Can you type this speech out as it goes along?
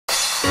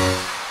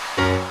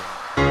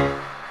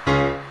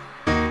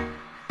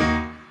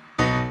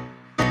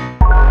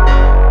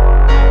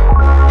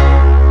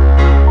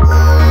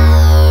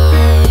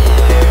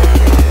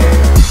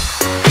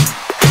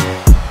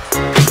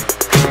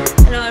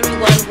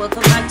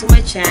welcome back to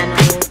my channel.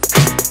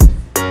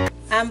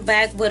 I'm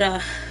back with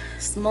a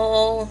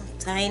small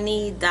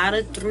tiny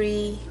Dollar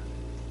Tree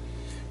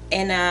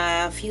and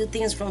a few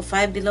things from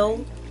Five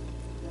Below.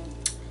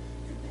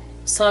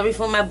 Sorry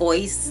for my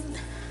voice.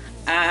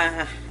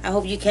 I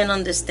hope you can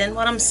understand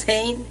what I'm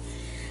saying.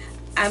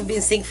 I've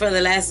been sick for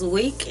the last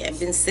week. I've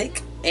been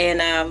sick,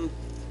 and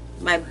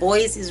my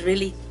voice is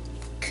really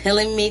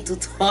killing me to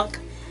talk.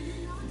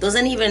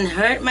 Doesn't even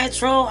hurt my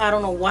throat. I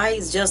don't know why.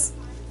 It's just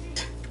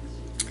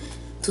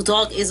to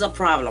talk is a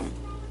problem.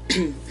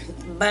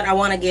 But I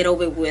want to get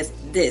over with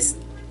this.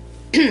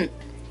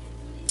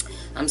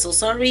 I'm so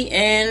sorry,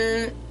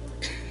 and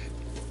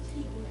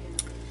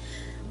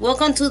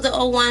welcome to the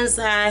old ones.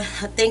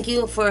 Thank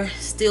you for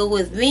still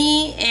with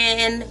me,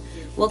 and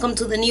welcome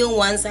to the new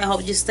ones. I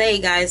hope you stay,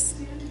 guys.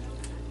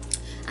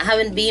 I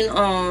haven't been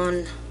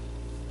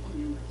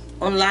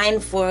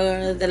online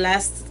for the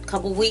last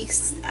couple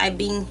weeks. I've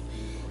been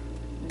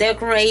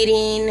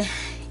decorating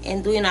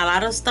and doing a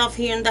lot of stuff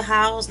here in the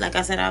house. Like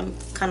I said, I'm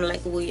kind of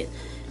like with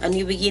a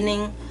new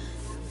beginning,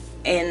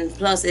 and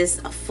plus it's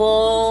a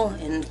fall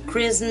and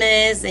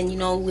Christmas, and you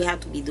know we have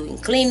to be doing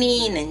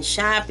cleaning and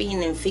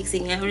shopping and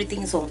fixing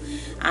everything. So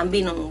I'm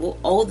being on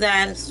all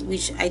that,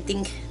 which I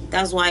think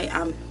that's why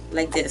I'm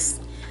like this.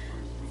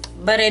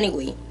 But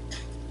anyway,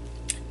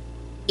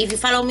 if you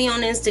follow me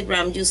on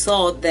Instagram, you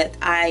saw that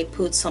I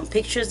put some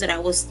pictures that I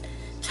was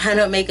trying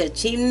to make a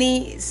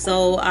chimney.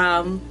 So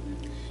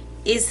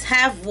it's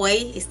halfway.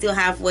 It's still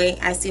halfway.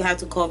 I still have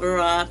to cover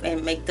up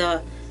and make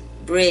the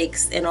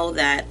bricks and all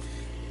that.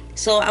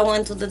 So I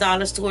went to the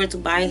dollar store to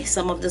buy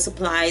some of the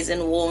supplies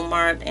and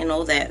Walmart and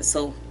all that.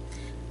 So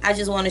I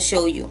just want to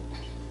show you.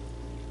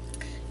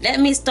 Let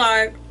me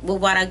start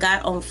with what I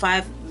got on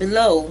Five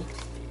Below.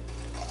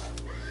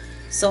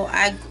 So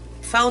I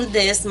found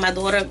this. My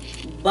daughter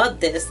bought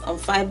this on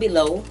Five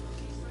Below.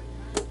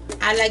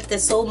 I liked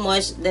it so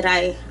much that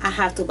I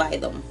have to buy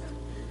them.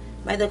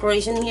 My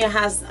decoration here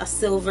has a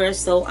silver,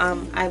 so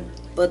I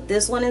bought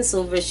this one in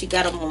silver. She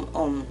got them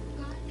on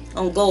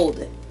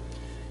gold.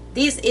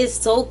 This is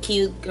so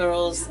cute,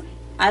 girls.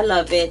 I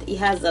love it. It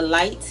has a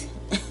light.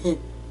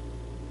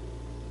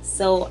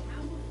 So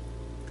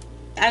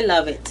I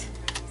love it.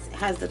 It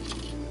has the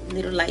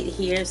little light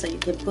here so you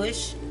can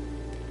push.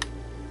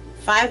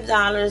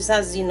 $5,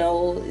 as you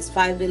know, is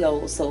Five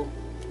Below. So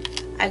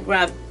I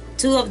grabbed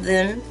 2 of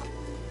them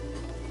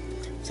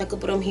so I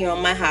could put them here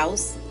on my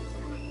house.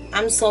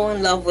 I'm so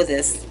in love with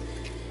this.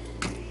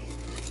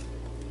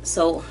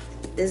 So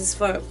this is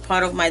for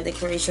part of my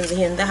decorations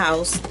here in the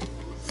house.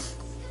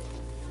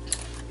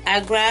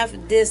 I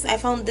grabbed this. I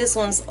found this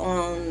one's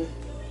on,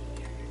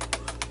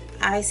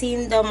 I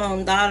seen them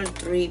on Dollar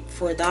Tree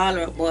for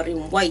 $1, but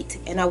in white,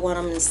 and I want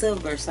them in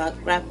silver, so I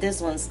grabbed this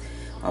one's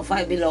on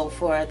Five Below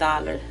for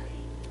 $1.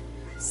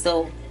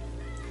 So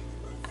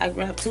I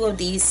grabbed 2 of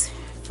these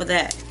for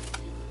that.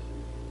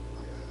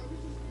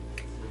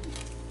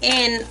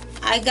 And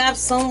I got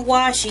some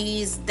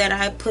washies that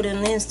I put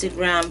on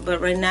Instagram, but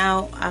right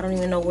now I don't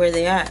even know where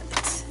they are.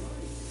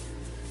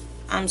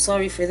 I'm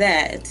sorry for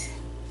that.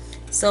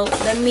 So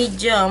let me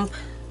jump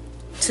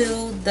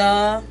to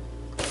the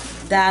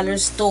dollar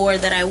store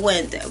that I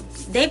went.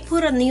 They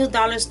put a new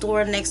dollar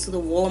store next to the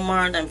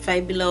Walmart and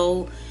Five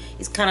Below.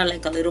 It's kind of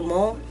like a little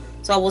mall.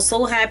 So I was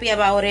so happy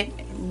about it,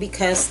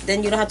 because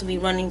then you don't have to be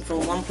running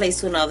from one place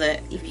to another.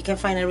 If you can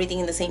find everything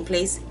in the same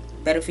place,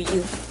 better for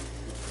you.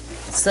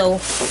 So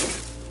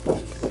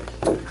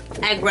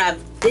I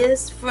grabbed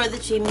this for the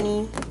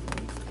chimney.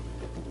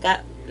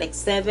 Got like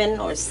 7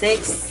 or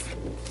 6.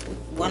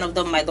 One of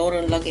them my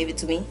daughter-in-law gave it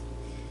to me.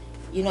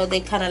 You know, they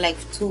kind of like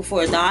 2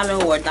 for $1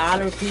 or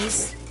 $1 a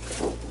piece.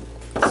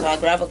 So I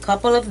grabbed a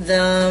couple of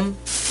them.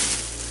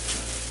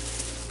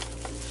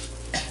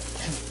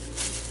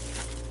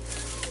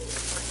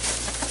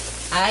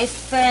 I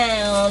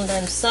found,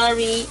 I'm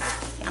sorry,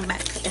 I'm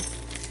back.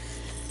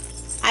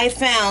 I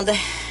found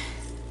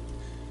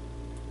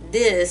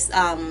this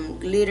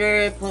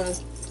glitter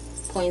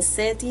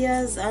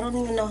poinsettias. I don't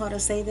even know how to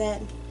say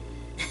that.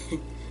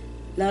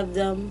 Love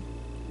them.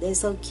 They're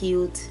so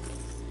cute.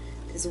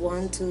 There's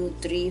 1, 2,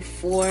 3,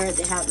 4.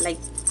 They have like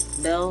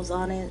bells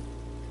on it.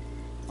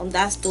 On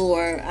that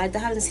store, I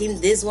haven't seen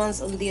these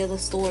ones on the other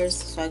stores,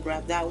 so I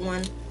grabbed that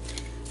one.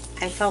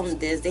 I found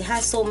this. They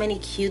have so many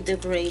cute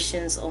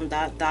decorations on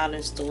that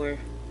dollar store.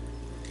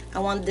 I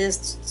want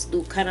this to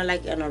do kind of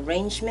like an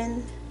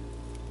arrangement.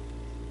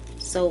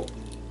 So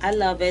I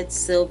love it.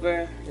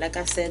 Silver. Like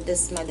I said,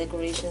 this is my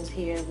decorations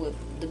here with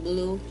the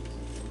blue.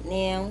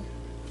 Now,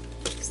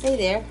 stay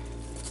there.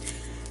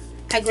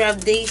 I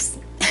grabbed these.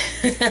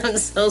 I'm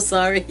so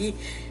sorry.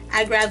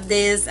 I grabbed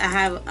this. I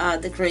have a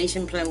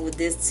decoration plan with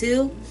this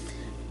too.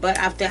 But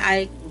after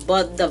I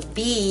bought the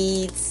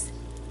beads,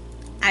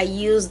 I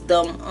used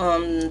them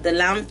on the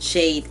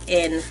lampshade,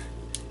 and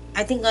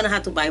I think I'm gonna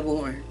have to buy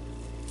more.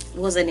 It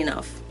wasn't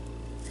enough.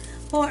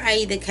 Or I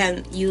either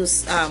can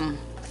use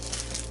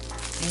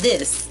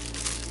this.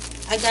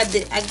 I got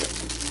the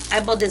I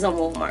bought this on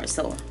Walmart,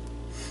 so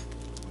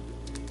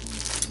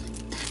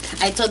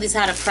I told this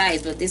had a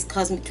price, but this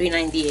cost me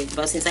 $3.98.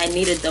 But since I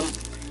needed them,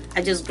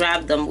 I just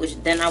grabbed them, which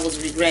then I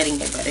was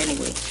regretting it. But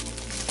anyway,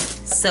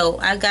 so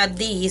I got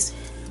these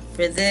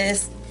for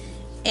this,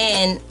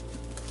 and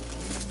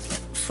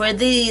for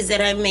these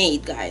that I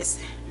made, guys.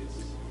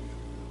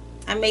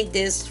 I made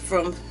this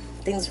from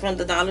things from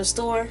the dollar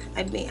store.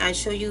 I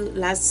showed you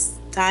last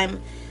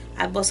time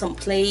I bought some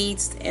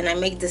plates and I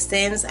make the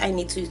stands. I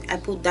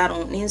put that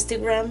on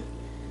Instagram.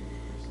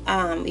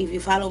 If you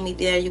follow me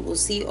there, you will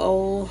see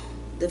all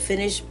the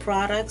finished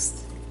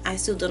products. I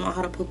still don't know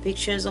how to put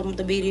pictures on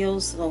the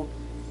videos,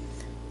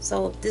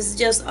 so this is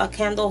just a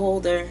candle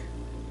holder,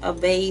 a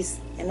base,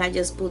 and I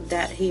just put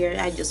that here.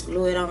 I just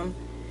glue it on.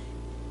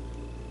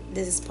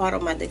 This is part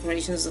of my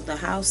decorations of the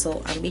house,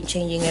 so I've been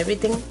changing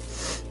everything.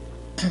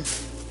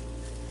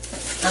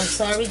 I'm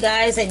sorry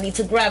guys, I need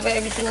to grab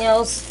everything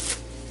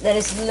else that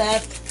is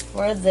left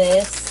for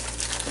this.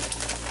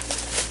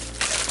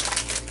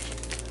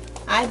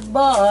 I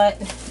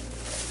bought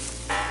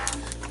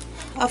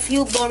a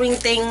few boring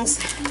things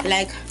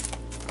like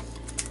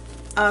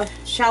a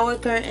shower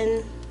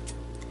curtain.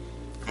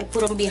 I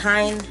put them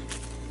behind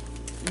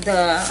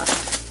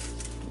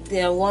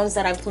the ones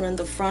that I put in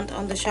the front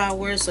on the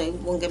shower so it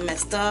won't get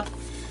messed up.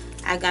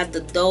 I got the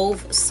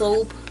Dove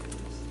soap.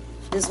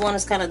 This one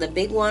is kind of the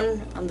big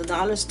one on the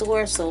dollar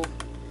store, so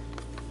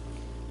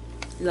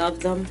love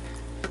them.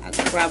 I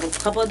grabbed a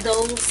couple of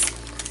those.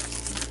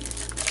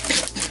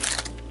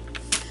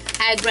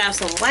 I grabbed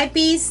some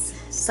wipes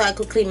so I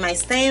could clean my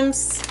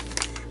stamps.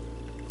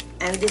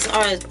 And these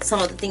are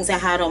some of the things I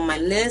had on my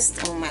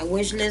list, on my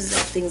wish list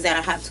of things that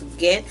I have to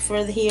get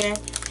for here.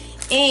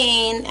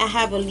 And I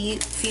have a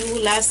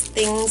few last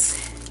things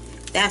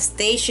that's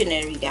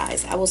stationery,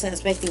 guys. I wasn't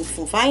expecting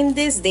to find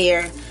this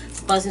there,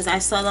 but since I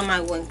saw them, I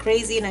went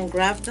crazy and I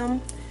grabbed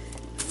them.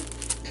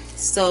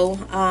 So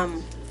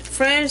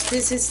first,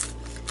 this is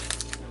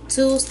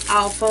two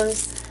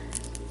alphas,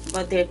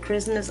 but they're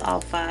Christmas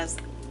alphas.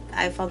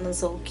 I found them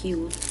so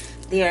cute.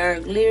 They are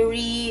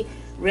glittery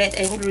red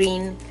and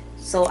green,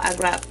 so I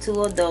grabbed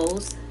two of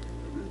those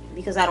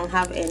because I don't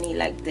have any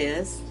like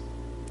this,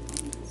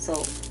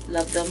 so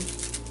love them.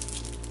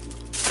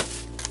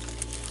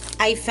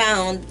 I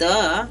found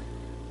the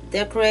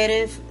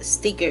decorative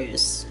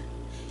stickers.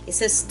 It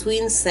says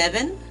Twin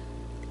 7.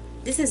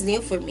 This is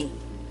new for me,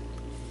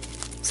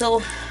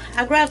 so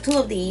I grabbed two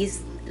of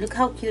these. Look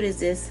how cute is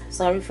this.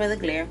 Sorry for the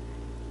glare.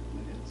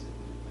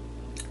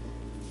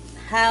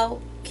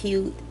 How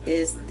cute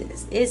is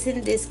this?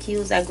 Isn't this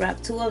cute? I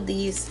grabbed two of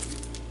these.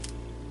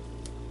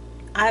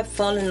 I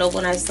fell in love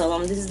when I saw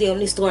them. This is the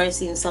only store I've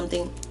seen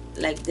something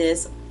like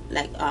this,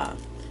 like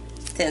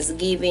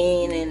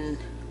Thanksgiving and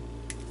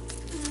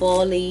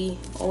Folly,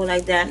 all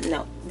like that.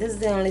 No, this is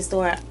the only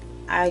store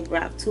I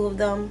grabbed two of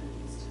them.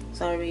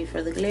 Sorry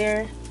for the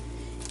glare.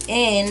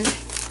 And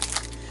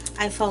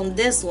I found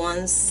this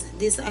ones.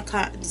 This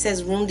it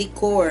says room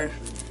decor.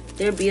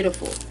 They're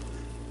beautiful,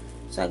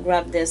 so I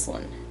grabbed this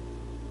one.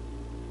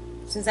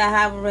 Since I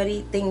have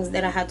already things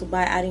that I had to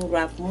buy, I didn't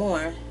grab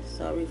more.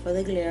 Sorry for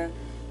the glare.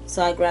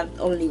 So I grabbed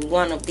only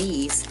one of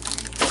these.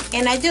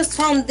 And I just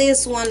found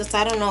this one, so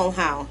I don't know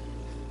how.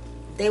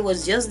 They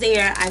was just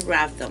there, I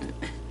grabbed them.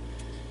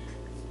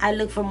 I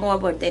looked for more,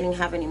 but they didn't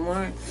have any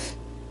more.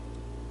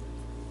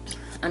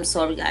 I'm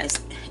sorry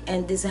guys.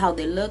 And this is how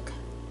they look.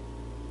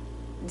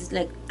 This is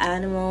like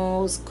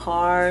animals,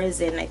 cars,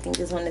 and I think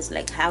this one is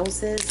like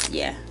houses.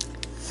 Yeah.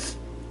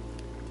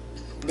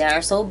 They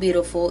are so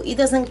beautiful. It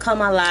doesn't come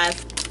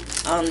alive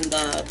on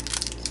the,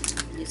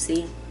 you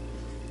see.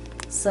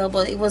 So,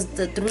 but it was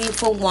the 3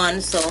 for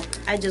 1, so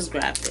I just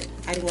grabbed it.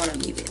 I didn't want to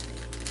leave it.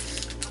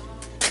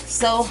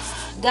 So,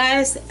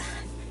 guys,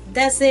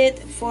 that's it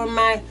for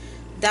my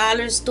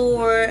dollar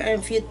store and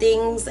a few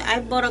things.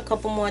 I bought a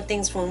couple more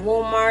things from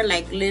Walmart,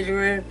 like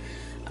glitter,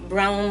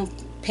 brown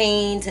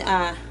paint,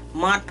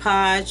 Mod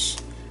Podge,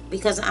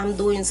 because I'm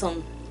doing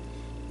some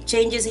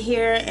changes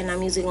here and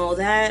I'm using all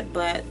that,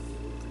 but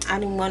I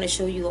didn't want to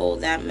show you all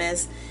that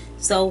mess.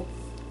 So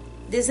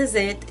this is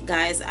it,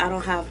 guys. I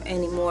don't have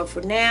any more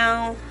for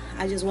now.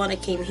 I just want to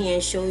come here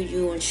and show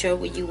you and share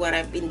with you what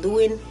I've been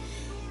doing.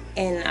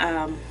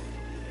 And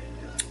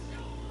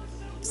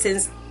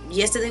since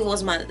yesterday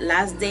was my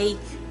last day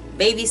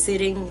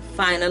babysitting,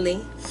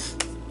 finally,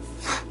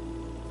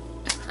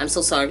 I'm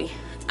so sorry.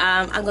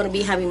 I'm gonna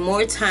be having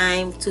more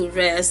time to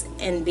rest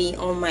and be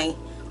on my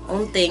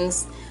own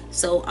things,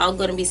 so I'm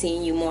gonna be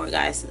seeing you more,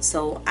 guys.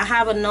 So I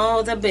have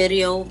another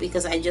video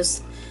because I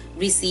just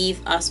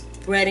received a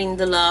spreading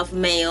the love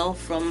mail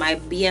from my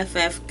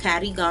BFF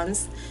Caddy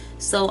Guns,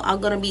 so I'm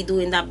gonna be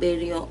doing that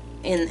video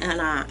in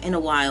a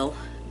while,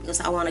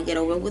 because I want to get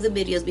over with the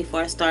videos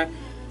before I start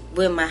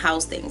with my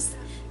house things.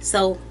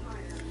 So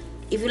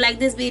if you like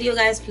this video,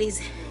 guys,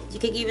 please, you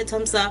can give it a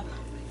thumbs up,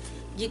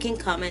 you can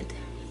comment,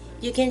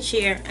 you can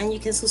share, and you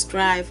can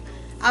subscribe.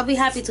 I'll be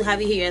happy to have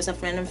you here as a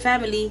friend and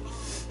family,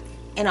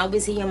 and I'll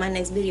be seeing you in my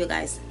next video,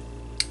 guys.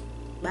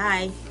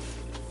 Bye.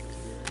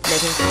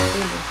 Let me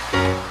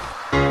continue.